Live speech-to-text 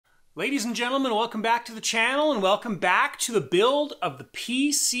Ladies and gentlemen, welcome back to the channel and welcome back to the build of the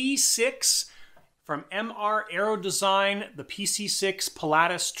PC-6 from MR Aerodesign, the PC-6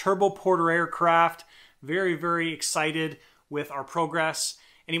 Pilatus turboporter aircraft. Very, very excited with our progress.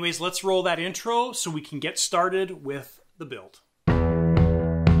 Anyways, let's roll that intro so we can get started with the build.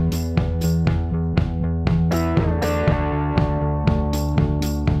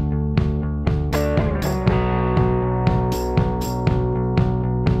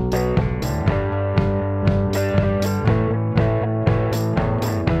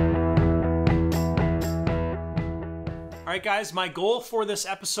 Alright guys, my goal for this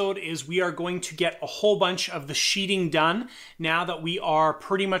episode is we are going to get a whole bunch of the sheeting done now that we are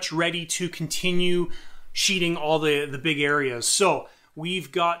pretty much ready to continue sheeting all the big areas. So we've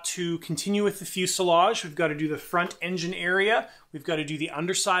got to continue with the fuselage, we've got to do the front engine area, we've got to do the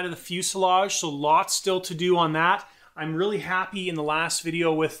underside of the fuselage, so lots still to do on that. I'm really happy in the last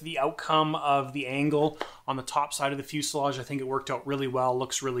video with the outcome of the angle on the top side of the fuselage. I think it worked out really well,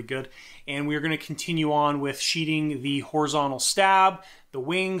 looks really good. And we're going to continue on with sheeting the horizontal stab, the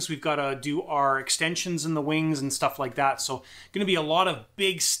wings. We've got to do our extensions in the wings and stuff like that. So going to be a lot of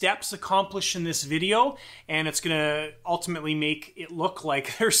big steps accomplished in this video, and it's going to ultimately make it look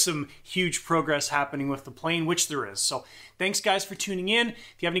like there's some huge progress happening with the plane, which there is. So thanks guys for tuning in.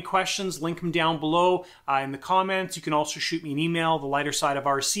 If you have any questions, link them down below in the comments. You can also shoot me an email,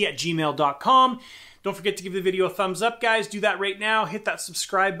 thelightersideofrc@gmail.com. Don't forget to give the video a thumbs up, guys. Do that right now. Hit that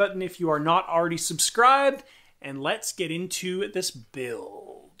subscribe button if you are not already subscribed. And let's get into this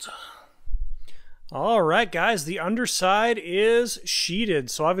build. All right, guys, the underside is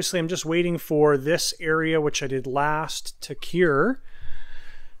sheeted. So obviously I'm just waiting for this area, which I did last, to cure.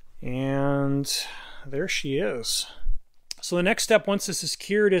 And there she is. So the next step, once this is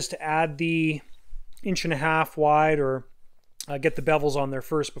cured, is to add the 1.5 inch wide, or get the bevels on there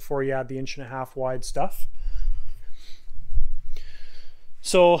first before you add the 1.5 inch wide stuff.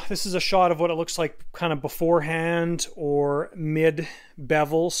 So this is a shot of what it looks like kind of beforehand or mid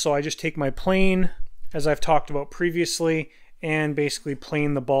bevel. So I just take my plane, as I've talked about previously, and basically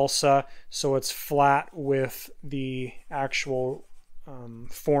plane the balsa so it's flat with the actual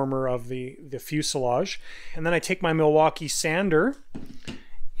former of the fuselage. And then I take my Milwaukee sander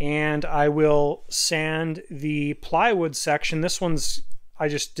and I will sand the plywood section. This one's, I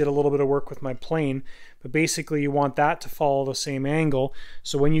just did a little bit of work with my plane, but basically you want that to follow the same angle.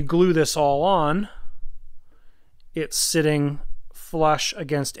 So when you glue this all on, it's sitting flush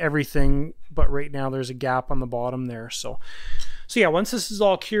against everything, but right now there's a gap on the bottom there. So yeah, once this is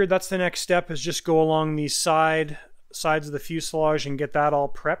all cured, that's the next step, is just go along these sides of the fuselage and get that all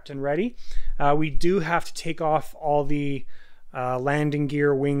prepped and ready. We do have to take off all the landing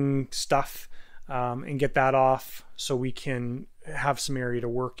gear, wing stuff, and get that off so we can have some area to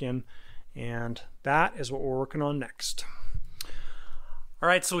work in, and that is what we're working on next. All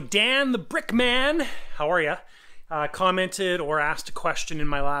right, so Dan the Brickman, how are you? Commented or asked a question in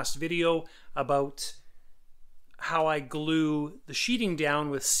my last video about how I glue the sheeting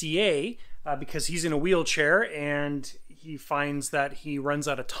down with CA, because he's in a wheelchair and he finds that he runs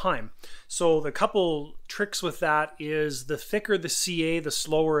out of time. So the couple tricks with that is the thicker the CA, the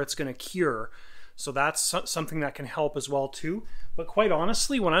slower it's going to cure. So that's something that can help as well too. But quite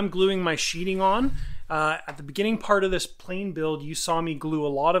honestly, when I'm gluing my sheeting on, at the beginning part of this plane build, you saw me glue a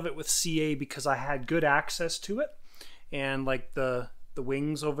lot of it with CA because I had good access to it. And like the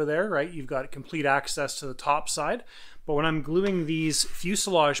wings over there, right? You've got complete access to the top side. But when I'm gluing these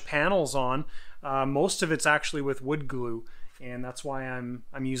fuselage panels on, most of it's actually with wood glue, and that's why I'm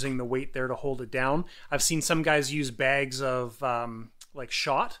using the weight there to hold it down. I've seen some guys use bags of like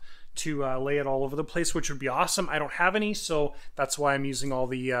shot to lay it all over the place, which would be awesome. I don't have any, so that's why I'm using all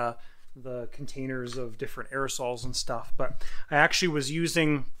the containers of different aerosols and stuff. But I actually was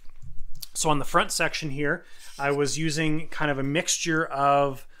using, so on the front section here, I was using kind of a mixture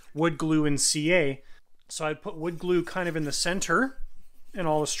of wood glue and CA. So I'd put wood glue kind of in the center in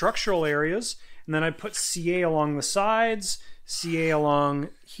all the structural areas, and then I'd put CA along the sides, CA along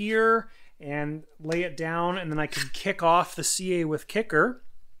here, and lay it down, and then I could kick off the CA with kicker.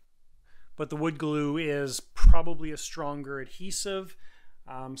 But the wood glue is probably a stronger adhesive.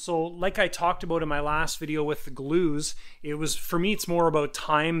 So like I talked about in my last video with the glues, it was, for me, it's more about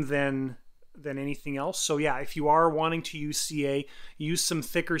time than anything else. So yeah, if you are wanting to use CA, use some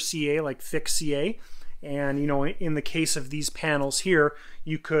thicker CA, like thick CA. And you know, in the case of these panels here,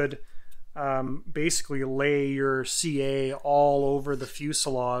 you could basically lay your CA all over the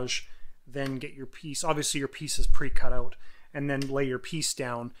fuselage, then get your piece. Obviously your piece is pre-cut out, and then lay your piece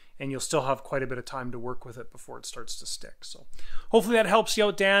down and you'll still have quite a bit of time to work with it before it starts to stick. So hopefully that helps you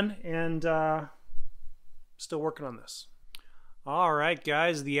out, Dan, and still working on this. All right,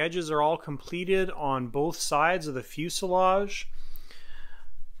 guys, the edges are all completed on both sides of the fuselage.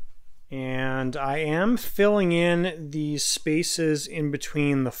 And I am filling in these spaces in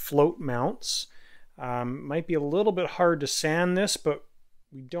between the float mounts. Might be a little bit hard to sand this, but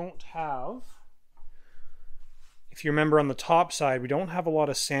we don't have, if you remember on the top side, we don't have a lot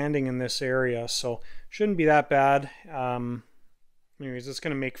of sanding in this area, so shouldn't be that bad. Anyways, it's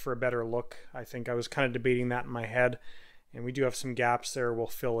going to make for a better look. I think I was kind of debating that in my head, and we do have some gaps there we'll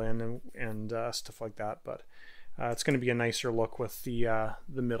fill in and stuff like that, but it's going to be a nicer look with the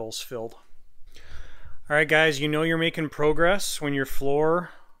middles filled. All right, guys, you know you're making progress when your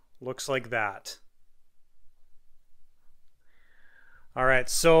floor looks like that. All right,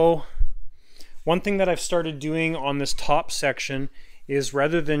 so one thing that I've started doing on this top section is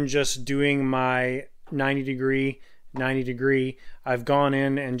rather than just doing my 90 degree, I've gone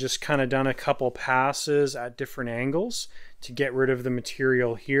in and just kind of done a couple passes at different angles to get rid of the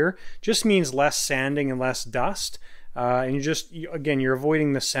material here. Just means less sanding and less dust. And again, you're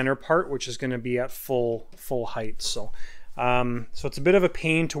avoiding the center part, which is going to be at full height. So it's a bit of a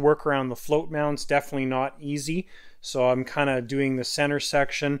pain to work around the float mounts, definitely not easy. So I'm kind of doing the center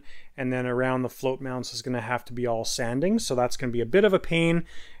section, and then around the float mounts is going to have to be all sanding. So that's going to be a bit of a pain.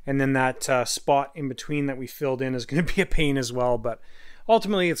 And then that spot in between that we filled in is going to be a pain as well. But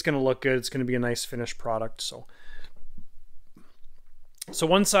ultimately it's going to look good. It's going to be a nice finished product. So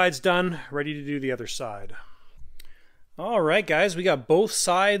one side's done, ready to do the other side. All right, guys, we got both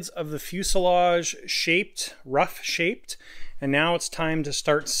sides of the fuselage shaped, rough shaped. And now it's time to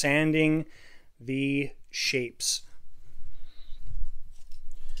start sanding the shapes.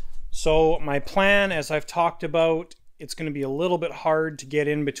 So my plan, as I've talked about, it's going to be a little bit hard to get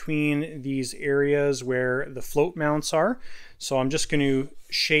in between these areas where the float mounts are. So I'm just going to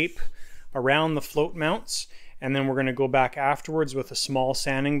shape around the float mounts, and then we're going to go back afterwards with a small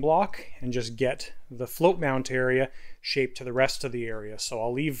sanding block and just get the float mount area shaped to the rest of the area. So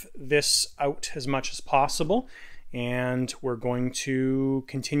I'll leave this out as much as possible, and we're going to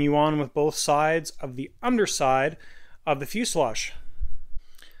continue on with both sides of the underside of the fuselage.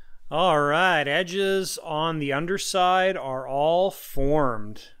 All right, edges on the underside are all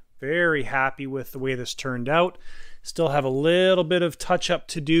formed. Very happy with the way this turned out. Still have a little bit of touch up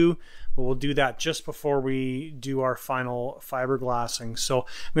to do, but we'll do that just before we do our final fiberglassing. So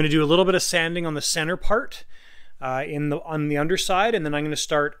I'm going to do a little bit of sanding on the center part on the underside, and then I'm going to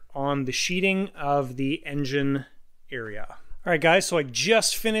start on the sheeting of the engine area. All right, guys, so I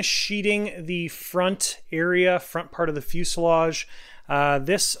just finished sheeting the front area, front part of the fuselage.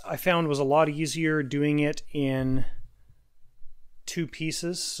 This I found was a lot easier doing it in two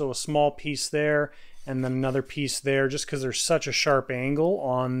pieces. So a small piece there and then another piece there, just because there's such a sharp angle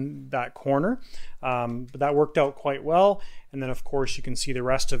on that corner. But that worked out quite well. And then of course you can see the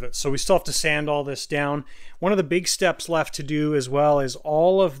rest of it. So we still have to sand all this down. One of the big steps left to do as well is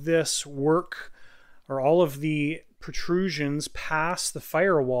all of this work, or all of the protrusions past the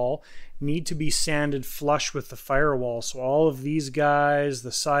firewall, need to be sanded flush with the firewall. So all of these guys,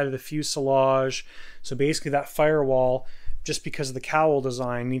 the side of the fuselage, so basically that firewall, just because of the cowl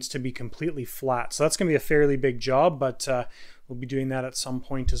design, needs to be completely flat. So that's going to be a fairly big job, but we'll be doing that at some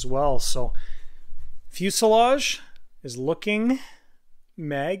point as well. So fuselage is looking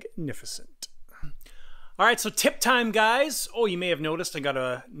magnificent. All right, so tip time, guys. Oh, you may have noticed I got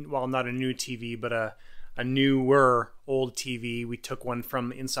a, well, not a new TV, but a newer old TV. We took one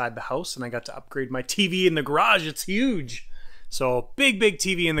from inside the house, and I got to upgrade my TV in the garage. It's huge. So big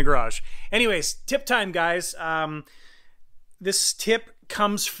TV in the garage. Anyways, tip time, guys. This tip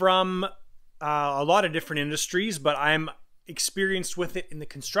comes from a lot of different industries, but I'm experienced with it in the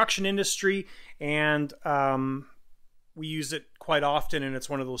construction industry, and we use it quite often, and it's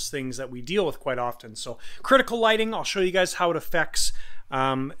one of those things that we deal with quite often. So critical lighting, I'll show you guys how it affects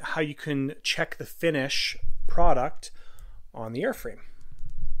how you can check the finish product on the airframe.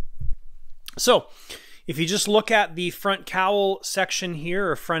 So if you just look at the front cowl section here,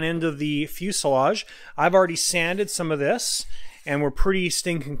 or front end of the fuselage, I've already sanded some of this, and we're pretty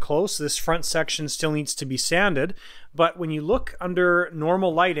stinking close. This front section still needs to be sanded, but when you look under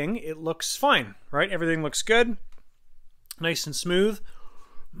normal lighting, it looks fine, right? Everything looks good, nice and smooth.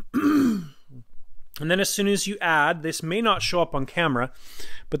 And then as soon as you add, this may not show up on camera,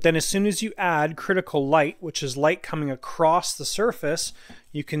 but then as soon as you add critical light, which is light coming across the surface,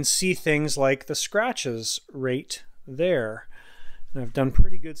 you can see things like the scratches right there. And I've done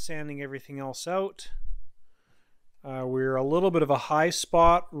pretty good sanding everything else out. We're a little bit of a high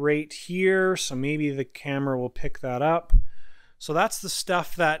spot right here, so maybe the camera will pick that up. So that's the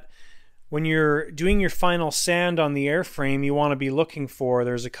stuff that when you're doing your final sand on the airframe, you want to be looking for.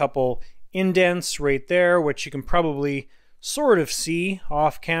 There's a couple indents right there, which you can probably sort of see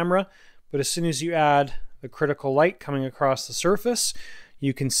off camera, but as soon as you add the critical light coming across the surface,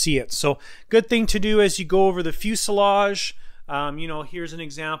 you can see it. So good thing to do as you go over the fuselage. You know, here's an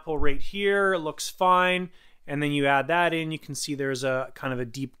example right here. It looks fine. And then you add that in, you can see there's a kind of a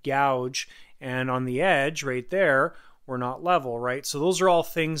deep gouge. And on the edge right there, we're not level, right? So those are all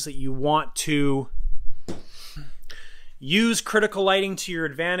things that you want to use critical lighting to your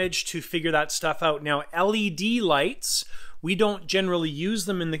advantage to figure that stuff out. Now, LED lights, we don't generally use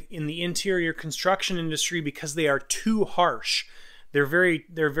them in the interior construction industry because they are too harsh. They're very,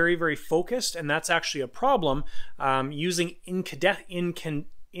 very focused, and that's actually a problem. Using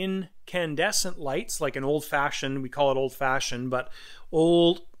incandescent lights, like an old-fashioned, we call it old-fashioned, but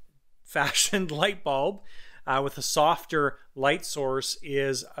old-fashioned light bulb with a softer light source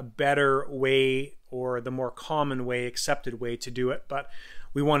is a better way, or the more common way, accepted way to do it. But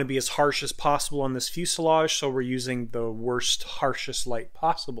we want to be as harsh as possible on this fuselage, so we're using the worst, harshest light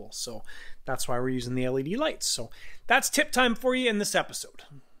possible. So that's why we're using the LED lights. So that's tip time for you in this episode.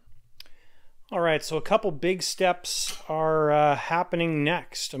 All right, so a couple big steps are happening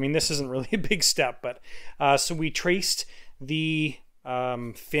next. I mean, this isn't really a big step, but so we traced the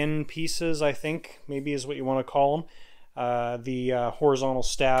fin pieces, I think, maybe is what you want to call them. The horizontal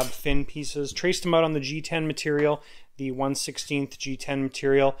stab fin pieces. Traced them out on the G10 material, the 1/16 G10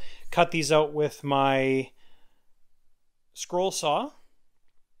 material. Cut these out with my scroll saw,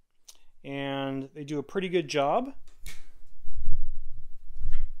 and they do a pretty good job.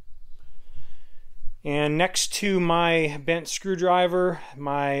 And next to my bent screwdriver,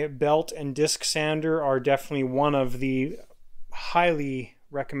 my belt and disc sander are definitely one of the highly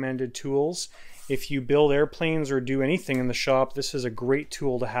recommended tools. If you build airplanes or do anything in the shop, this is a great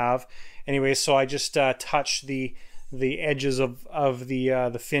tool to have. Anyway, so I just touch the edges of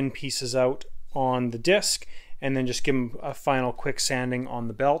the fin pieces out on the disc, and then just give them a final quick sanding on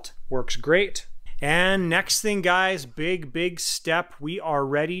the belt. Works great. And next thing, guys, big step. We are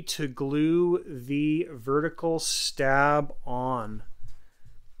ready to glue the vertical stab on.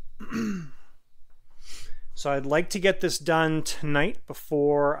 So I'd like to get this done tonight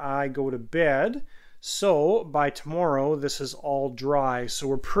before I go to bed. So by tomorrow, this is all dry. So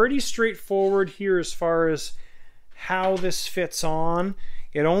we're pretty straightforward here as far as how this fits on.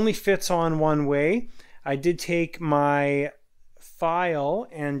 It only fits on one way. I did take my file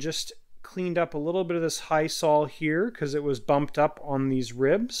and just cleaned up a little bit of this high sol here because it was bumped up on these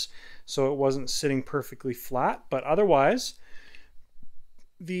ribs, so it wasn't sitting perfectly flat. But otherwise,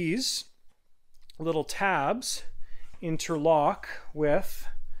 these little tabs interlock with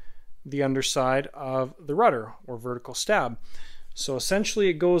the underside of the rudder or vertical stab. So essentially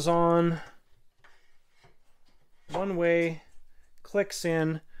it goes on one way, clicks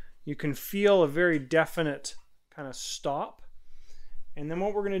in. You can feel a very definite kind of stop. And then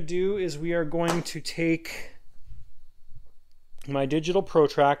what we're going to do is we are going to take my digital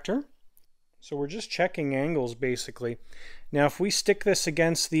protractor. So we're just checking angles basically. Now if we stick this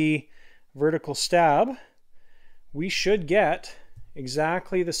against the vertical stab, we should get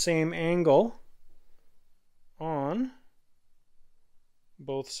exactly the same angle on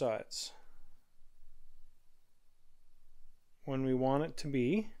both sides when we want it to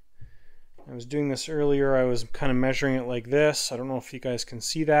be. I was doing this earlier, I was kind of measuring it like this. I don't know if you guys can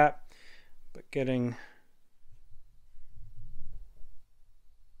see that, but getting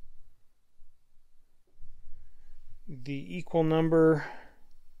the equal number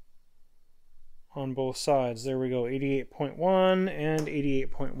on both sides. There we go, 88.1 and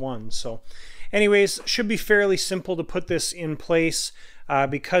 88.1. So anyways, should be fairly simple to put this in place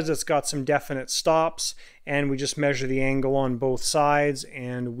because it's got some definite stops, and we just measure the angle on both sides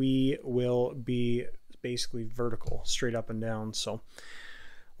and we will be basically vertical, straight up and down. So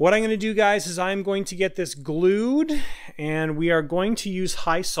what I'm going to do, guys, is I'm going to get this glued, and we are going to use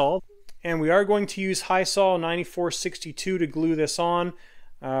high sol. And we are going to use high sol 9462 to glue this on.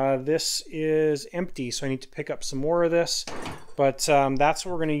 This is empty, so I need to pick up some more of this, but that's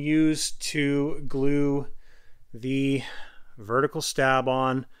what we're going to use to glue the vertical stab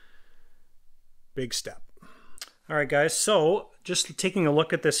on. Big step. All right, guys, so just taking a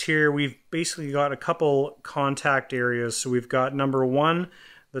look at this here, we've basically got a couple contact areas. So we've got number one,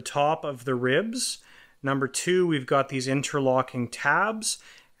 the top of the ribs. Number two, we've got these interlocking tabs.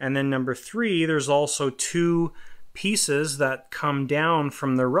 And then number three, there's also two pieces that come down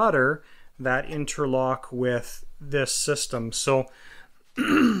from the rudder that interlock with this system. So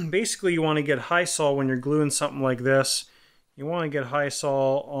basically you want to get high sol when you're gluing something like this. You want to get high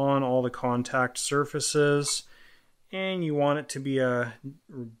sol on all the contact surfaces, and you want it to be a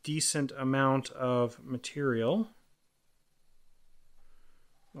decent amount of material,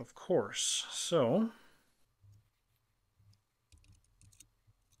 of course. So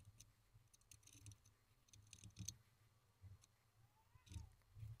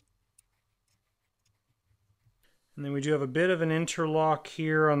and then we do have a bit of an interlock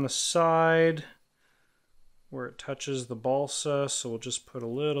here on the side where it touches the balsa, so we'll just put a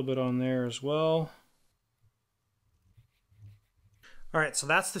little bit on there as well. All right, so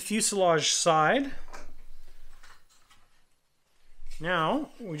that's the fuselage side. Now,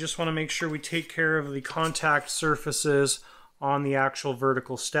 we just want to make sure we take care of the contact surfaces on the actual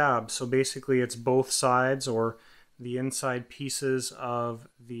vertical stab. So basically it's both sides, or the inside pieces of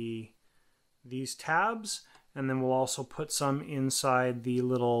these tabs, and then we'll also put some inside the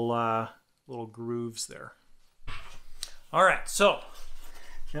little grooves there. All right, so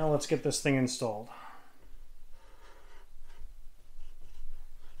now let's get this thing installed.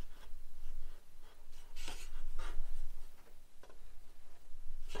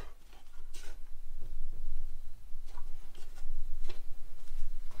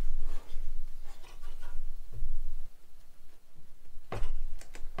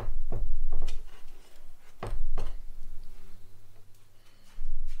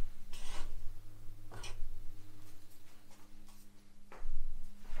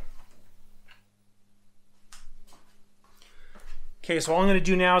 Okay, so all I'm going to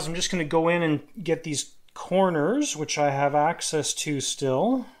do now is I'm just going to go in and get these corners, which I have access to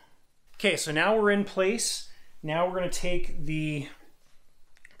still. Okay, so now we're in place. Now we're going to take the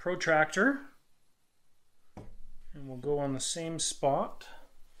protractor and we'll go on the same spot.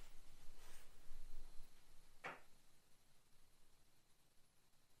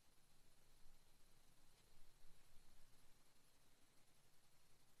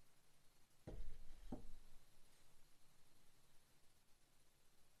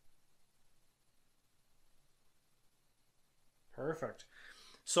 Perfect.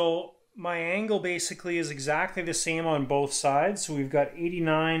 So my angle basically is exactly the same on both sides. So we've got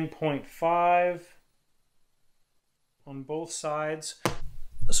 89.5 on both sides.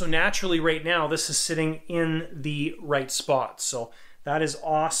 So naturally right now this is sitting in the right spot. So that is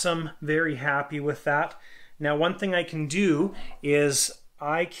awesome. Very happy with that. Now one thing I can do is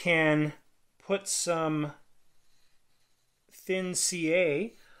I can put some thin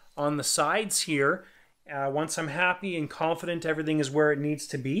CA on the sides here. Once I'm happy and confident everything is where it needs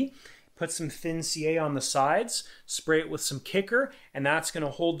to be, put some thin CA on the sides, spray it with some kicker, and that's going to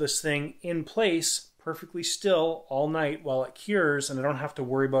hold this thing in place perfectly still all night while it cures, and I don't have to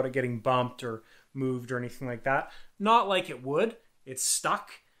worry about it getting bumped or moved or anything like that. Not like it would. It's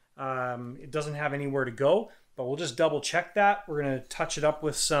stuck. It doesn't have anywhere to go, but we'll just double check that. We're going to touch it up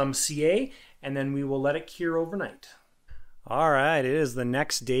with some CA, and then we will let it cure overnight. All right, it is the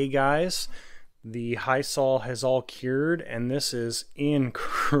next day, guys. The high sol has all cured, and this is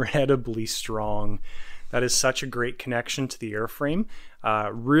incredibly strong. That is such a great connection to the airframe.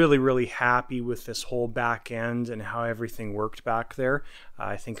 Really happy with this whole back end and how everything worked back there.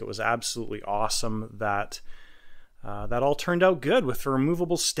 I think it was absolutely awesome that that all turned out good with the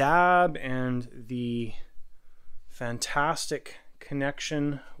removable stab and the fantastic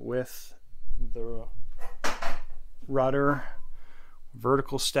connection with the rudder,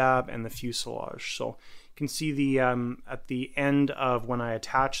 vertical stab, and the fuselage. So you can see the at the end of when I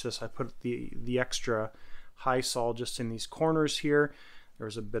attach this, I put the extra high sol just in these corners here.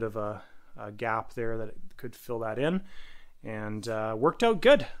 There's a bit of a gap there that it could fill that in, and worked out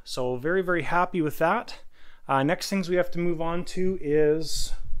good. So very happy with that. Next things we have to move on to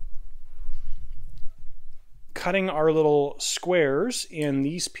is cutting our little squares in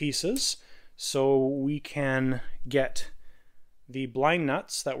these pieces so we can get the blind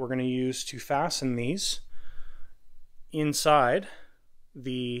nuts that we're going to use to fasten these inside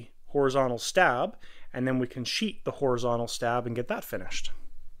the horizontal stab, and then we can sheet the horizontal stab and get that finished.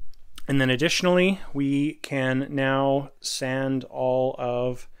 And then additionally, we can now sand all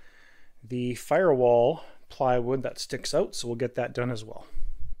of the firewall plywood that sticks out, so we'll get that done as well.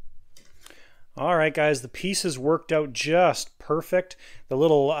 All right, guys, the pieces worked out just perfect. The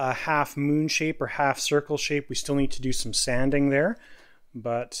little half moon shape or half circle shape, we still need to do some sanding there,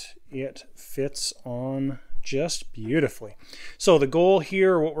 but it fits on just beautifully. So the goal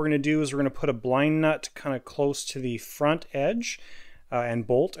here, what we're going to do is we're going to put a blind nut kind of close to the front edge and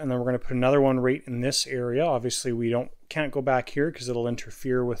bolt, and then we're going to put another one right in this area. Obviously we can't go back here because it'll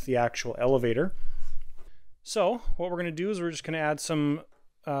interfere with the actual elevator. So what we're going to do is we're just going to add some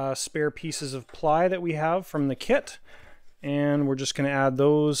spare pieces of ply that we have from the kit, and we're just going to add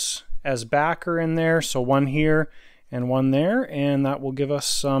those as backer in there. So one here and one there, and that will give us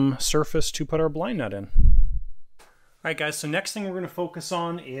some surface to put our blind nut in. All right, guys, so next thing we're going to focus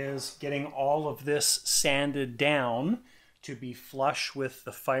on is getting all of this sanded down to be flush with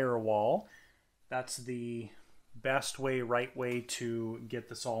the firewall. That's the best way, right way to get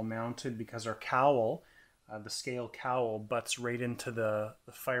this all mounted, because our cowl, the scale cowl, butts right into the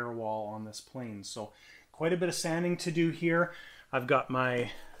firewall on this plane. So quite a bit of sanding to do here. I've got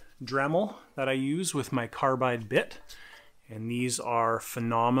my Dremel that I use with my carbide bit, and these are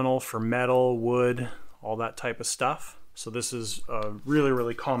phenomenal for metal, wood, all that type of stuff. So this is a really,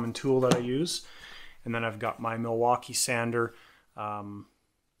 really common tool that I use. And then I've got my Milwaukee sander.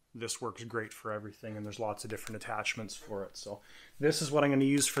 This works great for everything, and there's lots of different attachments for it. So this is what I'm going to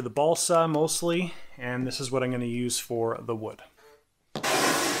use for the balsa mostly, and this is what I'm going to use for the wood.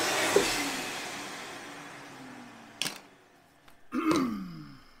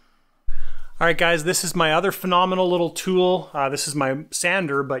 All right, guys, this is my other phenomenal little tool. This is my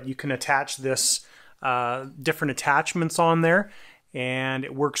sander, but you can attach this different attachments on there, and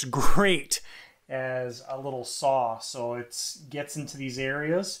it works great as a little saw. So it gets into these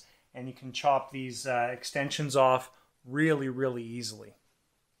areas, and you can chop these extensions off really, really easily.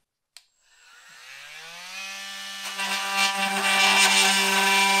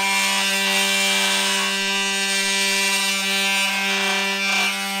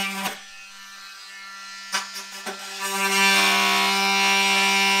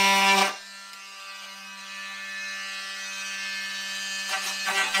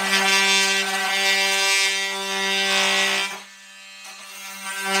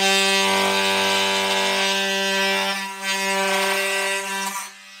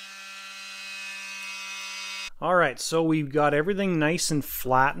 Alright, so we've got everything nice and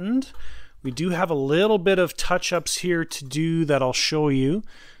flattened. We do have a little bit of touch-ups here to do that I'll show you.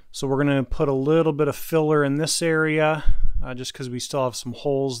 So we're going to put a little bit of filler in this area, just because we still have some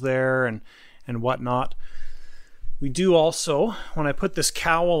holes there and whatnot. We do also, when I put this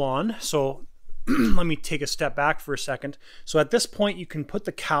cowl on, so let me take a step back for a second. So at this point you can put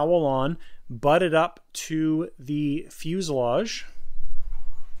the cowl on, butt it up to the fuselage.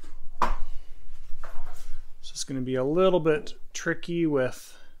 So it's going to be a little bit tricky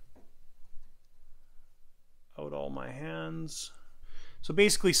without all my hands. So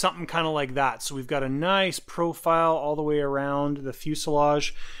basically something kind of like that. So we've got a nice profile all the way around the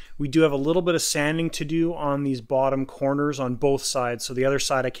fuselage. We do have a little bit of sanding to do on these bottom corners on both sides. So the other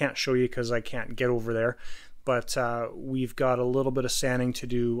side I can't show you because I can't get over there. But we've got a little bit of sanding to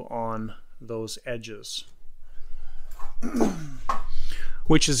do on those edges.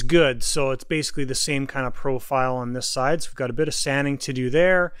 Which is good. So it's basically the same kind of profile on this side. So we've got a bit of sanding to do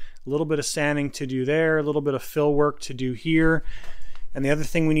there, a little bit of sanding to do there, a little bit of fill work to do here. And the other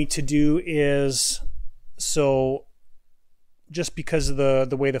thing we need to do is, so just because of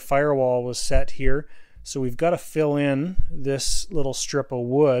the way the firewall was set here, so we've got to fill in this little strip of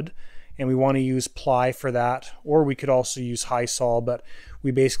wood, and we want to use ply for that, or we could also use high sol, but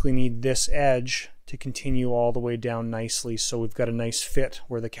we basically need this edge to continue all the way down nicely, so we've got a nice fit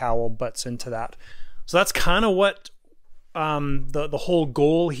where the cowl butts into that. So that's kind of what the whole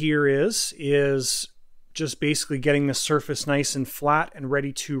goal here is just basically getting the surface nice and flat and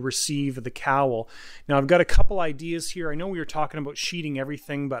ready to receive the cowl. Now I've got a couple ideas here. I know we were talking about sheeting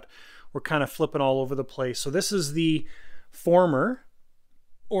everything, but we're kind of flipping all over the place. So this is the former,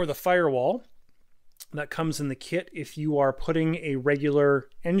 or the firewall, that comes in the kit if you are putting a regular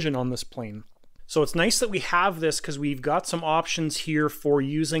engine on this plane. So it's nice that we have this because we've got some options here for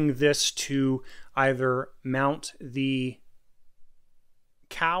using this to either mount the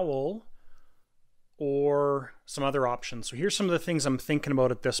cowl or some other options. So here's some of the things I'm thinking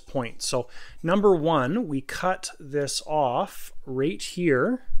about at this point. So number one, we cut this off right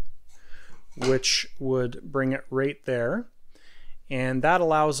here, which would bring it right there. And that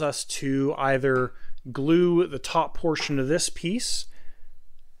allows us to either glue the top portion of this piece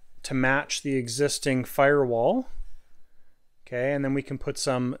to match the existing firewall. Okay, and then we can put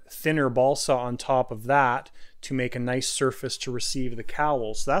some thinner balsa on top of that to make a nice surface to receive the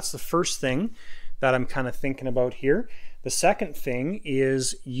cowl. So that's the first thing that I'm kind of thinking about here. The second thing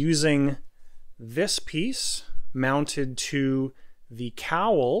is using this piece mounted to the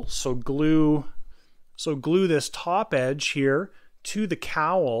cowl. So glue this top edge here to the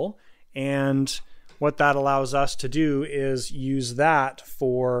cowl, and what that allows us to do is use that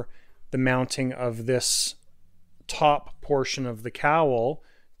for the mounting of this top portion of the cowl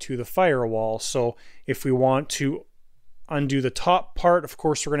to the firewall. So if we want to undo the top part, of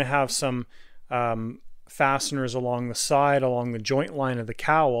course we're going to have some fasteners along the side, along the joint line of the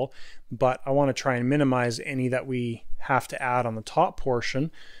cowl, but I want to try and minimize any that we have to add on the top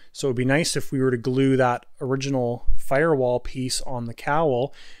portion. So it'd be nice if we were to glue that original firewall piece on the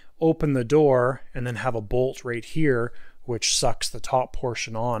cowl, open the door, and then have a bolt right here which sucks the top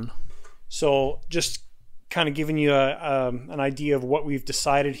portion on. So just kind of giving you an idea of what we've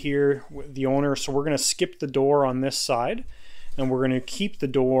decided here with the owner. So we're going to skip the door on this side, and we're going to keep the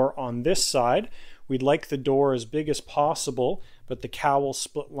door on this side. We'd like the door as big as possible, but the cowl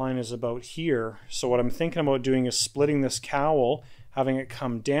split line is about here. So what I'm thinking about doing is splitting this cowl, having it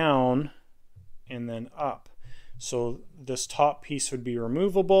come down and then up. So this top piece would be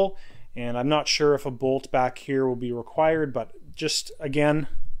removable, and I'm not sure if a bolt back here will be required, but just again,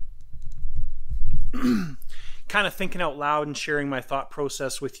 kind of thinking out loud and sharing my thought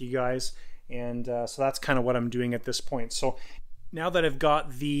process with you guys. And so that's kind of what I'm doing at this point. So now that I've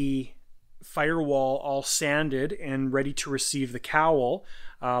got the firewall all sanded and ready to receive the cowl,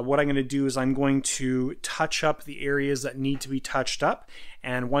 what I'm going to do is I'm going to touch up the areas that need to be touched up,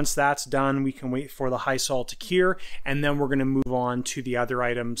 and once that's done we can wait for the high sol to cure, and then we're going to move on to the other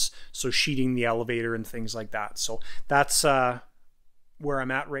items, so sheeting the elevator and things like that. So that's where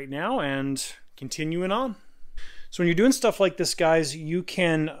I'm at right now, and continuing on. So when you're doing stuff like this, guys, you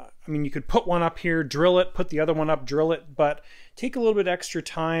can, I mean, you could put one up here, drill it, put the other one up, drill it, but take a little bit extra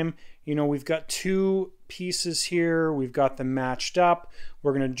time. You know, we've got two pieces here, we've got them matched up.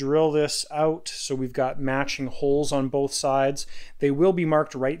 We're going to drill this out so we've got matching holes on both sides. They will be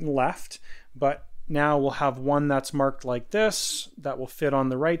marked right and left, but now we'll have one that's marked like this that will fit on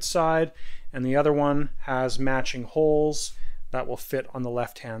the right side, and the other one has matching holes that will fit on the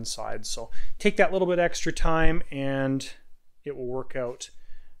left hand side. So take that little bit extra time and it will work out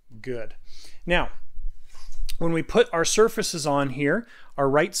good. Now, when we put our surfaces on here, our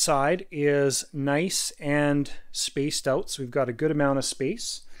right side is nice and spaced out, so we've got a good amount of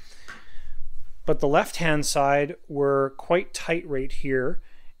space. But the left hand side, we're quite tight right here,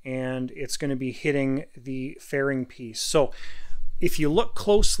 and it's going to be hitting the fairing piece. So if you look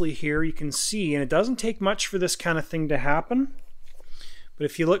closely here, you can see, and it doesn't take much for this kind of thing to happen, but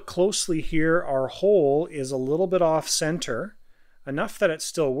if you look closely here, our hole is a little bit off center, enough that it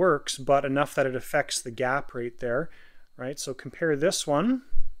still works, but enough that it affects the gap right there, right? So compare this one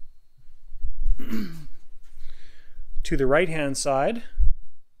to the right hand side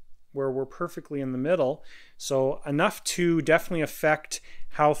where we're perfectly in the middle. So enough to definitely affect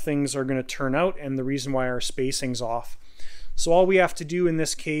how things are going to turn out and the reason why our spacing's off. So all we have to do in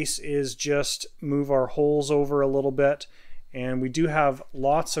this case is just move our holes over a little bit, and we do have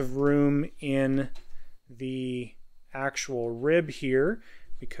lots of room in the actual rib here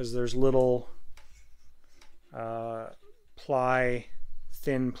because there's little ply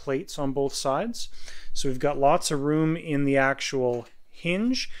thin plates on both sides. So we've got lots of room in the actual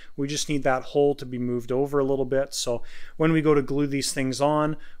hinge. We just need that hole to be moved over a little bit. So when we go to glue these things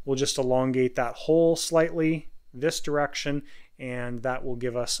on, we'll just elongate that hole slightly this direction, and that will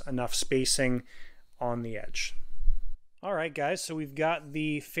give us enough spacing on the edge. All right, guys, so we've got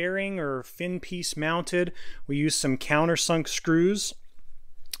the fairing or fin piece mounted. We use some countersunk screws,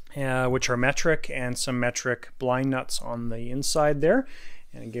 which are metric, and some metric blind nuts on the inside there,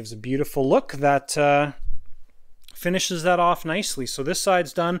 and it gives a beautiful look that finishes that off nicely. So this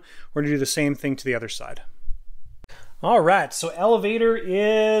side's done. We're gonna do the same thing to the other side. All right, so elevator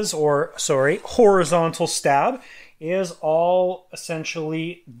is, or sorry, horizontal stab is all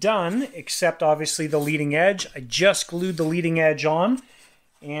essentially done, except obviously the leading edge. I just glued the leading edge on,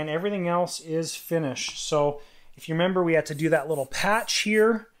 and everything else is finished. So if you remember, we had to do that little patch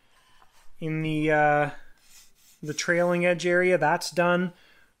here in the trailing edge area. That's done.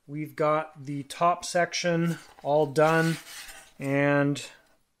 We've got the top section all done, and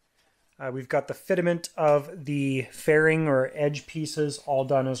we've got the fitment of the fairing or edge pieces all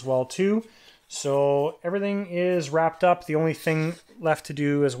done as well too. So everything is wrapped up. The only thing left to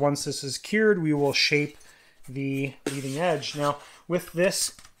do is once this is cured, we will shape the leading edge. Now with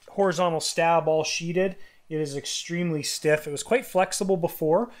this horizontal stab all sheeted, it is extremely stiff. It was quite flexible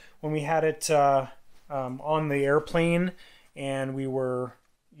before when we had it on the airplane and we were,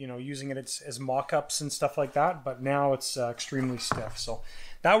 you know, using it as mock-ups and stuff like that, but now it's extremely stiff. So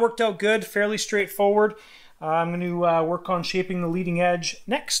that worked out good, fairly straightforward. I'm going to work on shaping the leading edge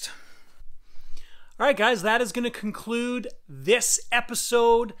next. All right, guys, that is going to conclude this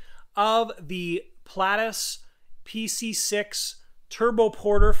episode of the Pilatus PC-6 Turbo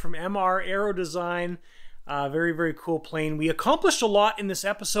Porter from MR Aerodesign. Very, very cool plane. We accomplished a lot in this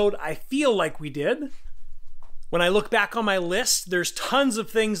episode. I feel like we did. When I look back on my list, there's tons of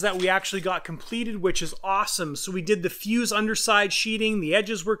things that we actually got completed, which is awesome. So we did the fuse underside sheeting, the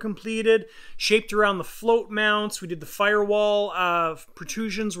edges were completed, shaped around the float mounts, we did the firewall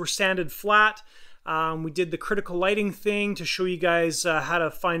protrusions were sanded flat. We did the critical lighting thing to show you guys how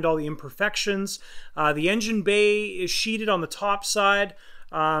to find all the imperfections. The engine bay is sheeted on the top side.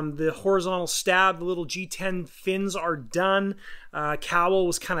 The horizontal stab, the little G10 fins are done. Cowl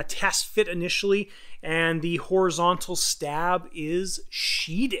was kind of test fit initially, and the horizontal stab is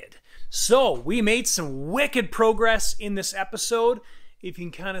sheeted. So we made some wicked progress in this episode. If you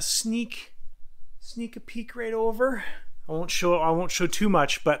can kind of sneak a peek right over. I won't show too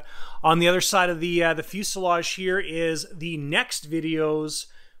much, but on the other side of the fuselage here is the next video's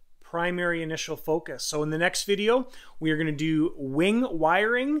primary initial focus. So in the next video, we are going to do wing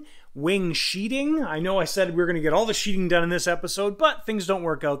wiring, wing sheeting. I know I said we were going to get all the sheeting done in this episode, but things don't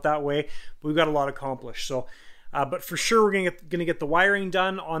work out that way. We've got a lot accomplished. So, but for sure, we're going to get the wiring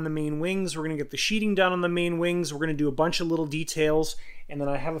done on the main wings. We're going to get the sheeting done on the main wings. We're going to do a bunch of little details, and then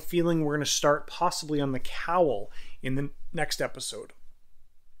I have a feeling we're going to start possibly on the cowl in the next episode.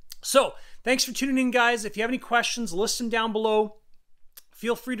 So, thanks for tuning in, guys. If you have any questions, list them down below.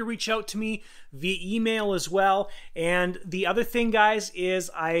 Feel free to reach out to me via email as well. And the other thing, guys,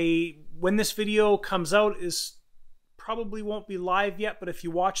 is when this video comes out, is probably won't be live yet, but if you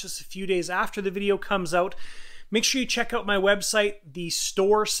watch this a few days after the video comes out, make sure you check out my website, the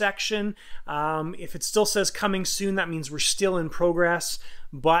store section. If it still says coming soon, that means we're still in progress,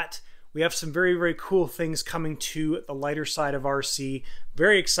 but we have some very, very cool things coming to the lighter side of RC.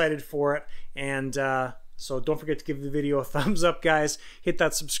 Very excited for it. And so don't forget to give the video a thumbs up, guys. Hit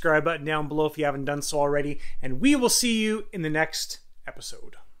that subscribe button down below if you haven't done so already. And we will see you in the next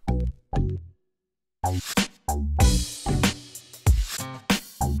episode.